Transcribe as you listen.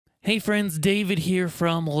Hey friends, David here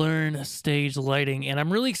from Learn Stage Lighting, and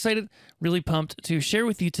I'm really excited, really pumped to share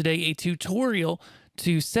with you today a tutorial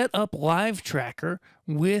to set up LiveTraker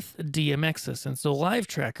with DMXis. And so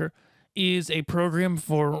LiveTraker is a program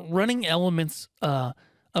for running elements of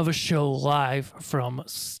a show live from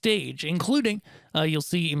stage, including, you'll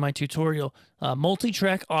see in my tutorial,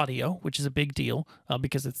 multi-track audio, which is a big deal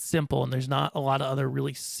because it's simple and there's not a lot of other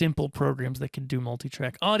really simple programs that can do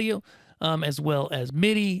multi-track audio. As well as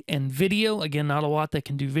MIDI and video. Again, not a lot that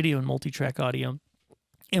can do video and multi-track audio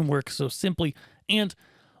and work so simply. And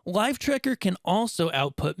LiveTraker can also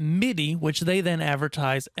output MIDI, which they then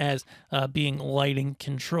advertise as being lighting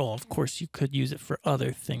control. Of course, you could use it for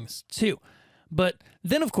other things too. But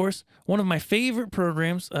then, of course, one of my favorite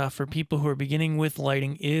programs for people who are beginning with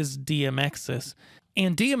lighting is DMXis.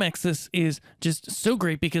 And DMXis is just so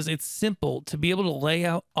great because it's simple to be able to lay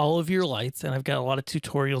out all of your lights. And I've got a lot of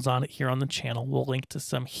tutorials on it here on the channel. We'll link to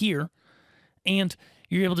some here. And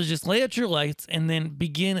you're able to just lay out your lights and then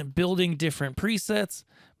begin building different presets,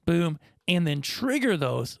 boom, and then trigger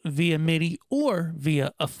those via MIDI or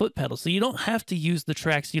via a foot pedal. So you don't have to use the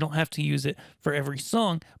tracks. You don't have to use it for every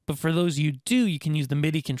song. But for those you do, you can use the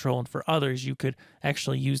MIDI control. And for others, you could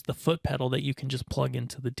actually use the foot pedal that you can just plug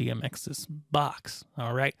into the DMXis box.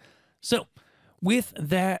 All right. So with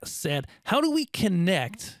that said, how do we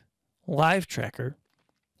connect LiveTraker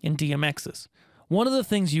in DMXis? One of the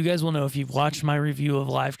things you guys will know if you've watched my review of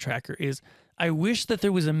LiveTraker is I wish that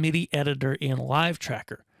there was a MIDI editor in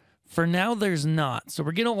LiveTraker. For now, there's not. So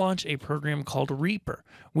we're going to launch a program called Reaper,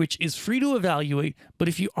 which is free to evaluate. But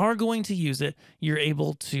if you are going to use it, you're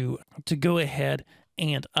able to go ahead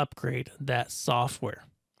and upgrade that software.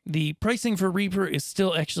 The pricing for Reaper is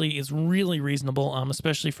still is really reasonable,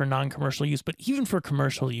 especially for non-commercial use. But even for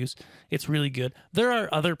commercial use, it's really good. There are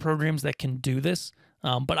other programs that can do this,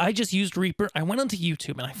 but I just used Reaper. I went onto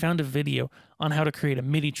YouTube and I found a video on how to create a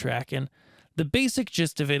MIDI track. And the basic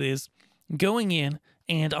gist of it is going in,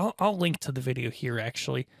 and I'll link to the video here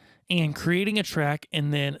actually, and creating a track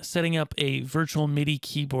and then setting up a virtual MIDI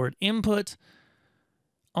keyboard input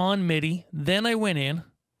on MIDI. Then I went in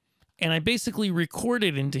and I basically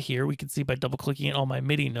recorded into here. We can see by double clicking all my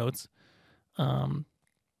MIDI notes,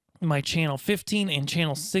 my channel 15 and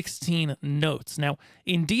channel 16 notes. Now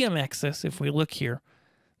in DMXis, if we look here,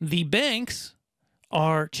 the banks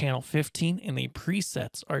are channel 15 and the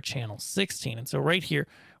presets are channel 16. And so right here,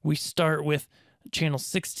 we start with channel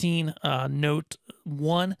 16, note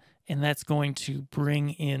 1, and that's going to bring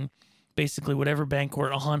in basically whatever bank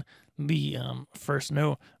we're on the first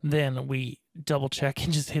note. Then we double check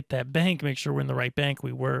and just hit that bank, make sure we're in the right bank.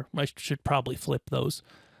 I should probably flip those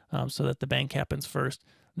so that the bank happens first.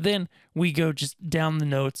 Then we go just down the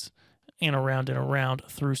notes and around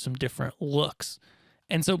through some different looks.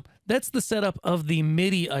 And so that's the setup of the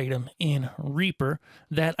MIDI item in Reaper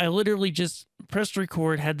that I literally just pressed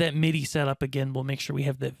record, had that MIDI set up again. We'll make sure we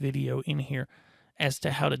have that video in here as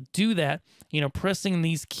to how to do that, pressing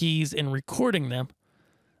these keys and recording them.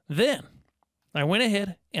 Then I went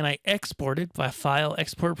ahead and I exported by file,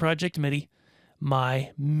 export project MIDI,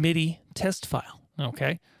 my MIDI test file,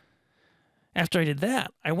 okay? After I did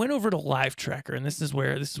that, I went over to LiveTraker, and this is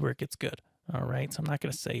where it gets good, all right? So I'm not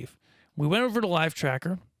going to save. We went over to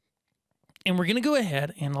LiveTraker, and we're going to go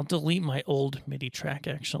ahead, and I'll delete my old MIDI track,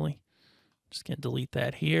 actually. Just going to delete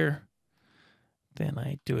that here. Then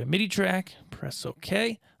I do a MIDI track, press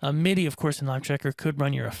OK. MIDI, of course, in LiveTraker could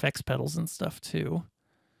run your effects pedals and stuff, too.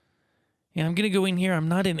 And I'm going to go in here. I'm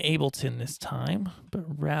not in Ableton this time, but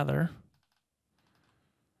rather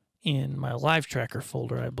in my LiveTraker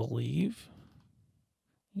folder, I believe.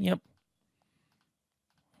 Yep.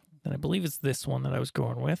 And I believe it's this one that I was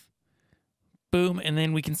going with. Boom, and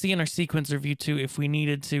then we can see in our sequencer view too, if we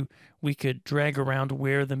needed to, we could drag around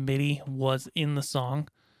where the MIDI was in the song.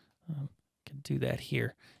 Can do that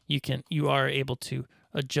here. You are able to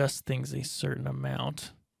adjust things a certain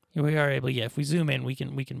amount. We are able, yeah, if we zoom in, we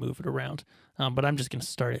can move it around. But I'm just going to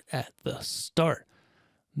start it at the start.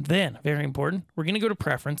 Then, very important, we're going to go to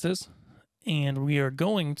Preferences, and we are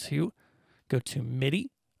going to go to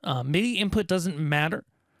MIDI. MIDI input doesn't matter.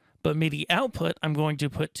 But MIDI output, I'm going to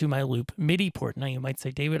put to my loop MIDI port. Now you might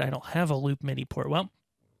say, David, I don't have a loop MIDI port. Well,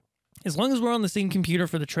 as long as we're on the same computer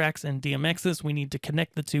for the tracks and DMXis, we need to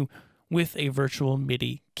connect the two with a virtual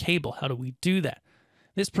MIDI cable. How do we do that?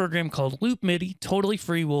 This program called Loop MIDI, totally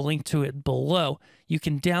free. We'll link to it below. You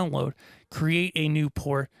can download, create a new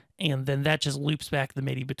port, and then that just loops back the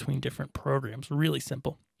MIDI between different programs. Really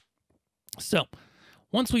simple. So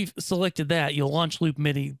once we've selected that, you'll launch Loop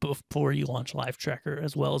MIDI before you launch LiveTraker,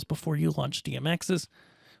 as well as before you launch DMXis.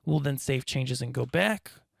 We'll then save changes and go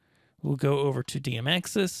back. We'll go over to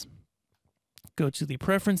DMXis, go to the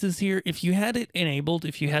preferences here. If you had it enabled,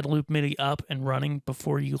 if you had Loop MIDI up and running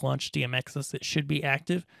before you launched DMXis, it should be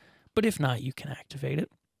active. But if not, you can activate it.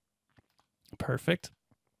 Perfect.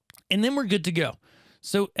 And then we're good to go.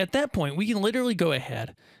 So at that point, we can literally go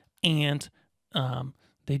ahead and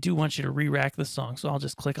they do want you to re-rack the song. So I'll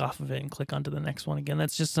just click off of it and click onto the next one again.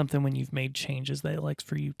 That's just something when you've made changes that it likes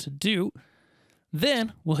for you to do.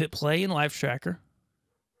 Then we'll hit play in LiveTraker.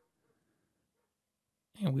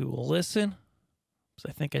 And we will listen. So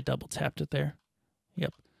I think I double tapped it there.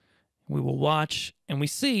 Yep. We will watch and we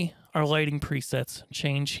see our lighting presets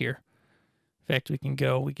change here. In fact, we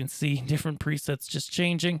can see different presets just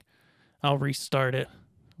changing. I'll restart it,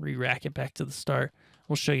 re-rack it back to the start.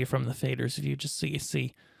 We'll show you from the faders view just so you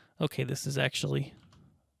see, okay, this is actually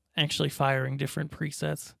firing different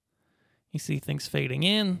presets. You see things fading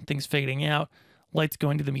in, things fading out, lights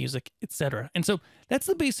going to the music, etc. And so that's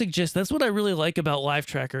the basic gist. That's what I really like about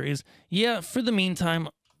LiveTraker is, yeah, for the meantime,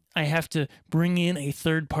 I have to bring in a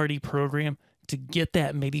third-party program to get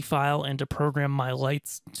that MIDI file and to program my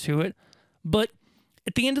lights to it. But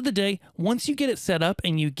at the end of the day, once you get it set up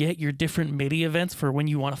and you get your different MIDI events for when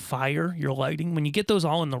you want to fire your lighting, when you get those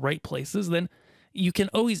all in the right places, then you can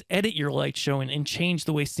always edit your light show and change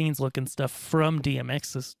the way scenes look and stuff from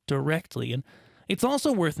DMXis directly. And it's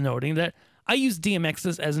also worth noting that I use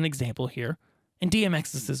DMXis as an example here, and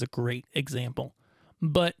DMXis is a great example.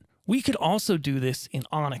 But we could also do this in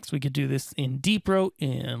Onyx. We could do this in Deepro,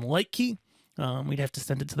 in Lightkey. We'd have to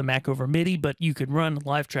send it to the Mac over MIDI, but you could run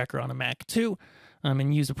LiveTraker on a Mac too,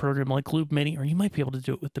 and use a program like Loop MIDI, or you might be able to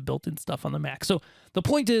do it with the built-in stuff on the Mac. So the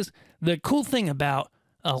point is, the cool thing about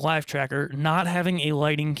LiveTraker not having a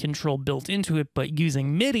lighting control built into it, but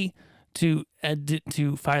using MIDI to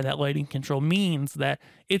fire that lighting control means that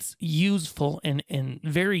it's useful and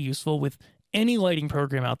very useful with any lighting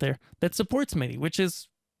program out there that supports MIDI, which is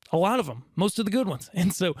a lot of them, most of the good ones.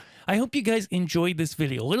 And so I hope you guys enjoyed this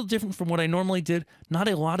video. A little different from what I normally did, not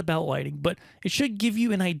a lot about lighting, but it should give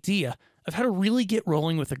you an idea of how to really get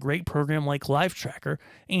rolling with a great program like LiveTraker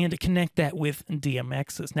and connect that with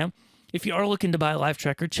DMXis. Now, if you are looking to buy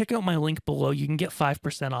LiveTraker, check out my link below. You can get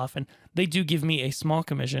 5% off, and they do give me a small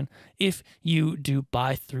commission if you do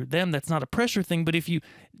buy through them. That's not a pressure thing, but if you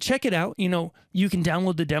check it out, you know, you can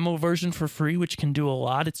download the demo version for free, which can do a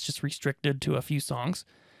lot. It's just restricted to a few songs.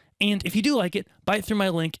 And if you do like it, buy it through my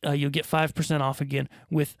link. You'll get 5% off again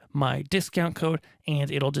with my discount code,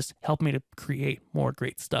 and it'll just help me to create more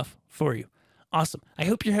great stuff for you. Awesome. I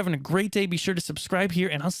hope you're having a great day. Be sure to subscribe here,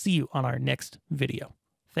 and I'll see you on our next video.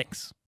 Thanks.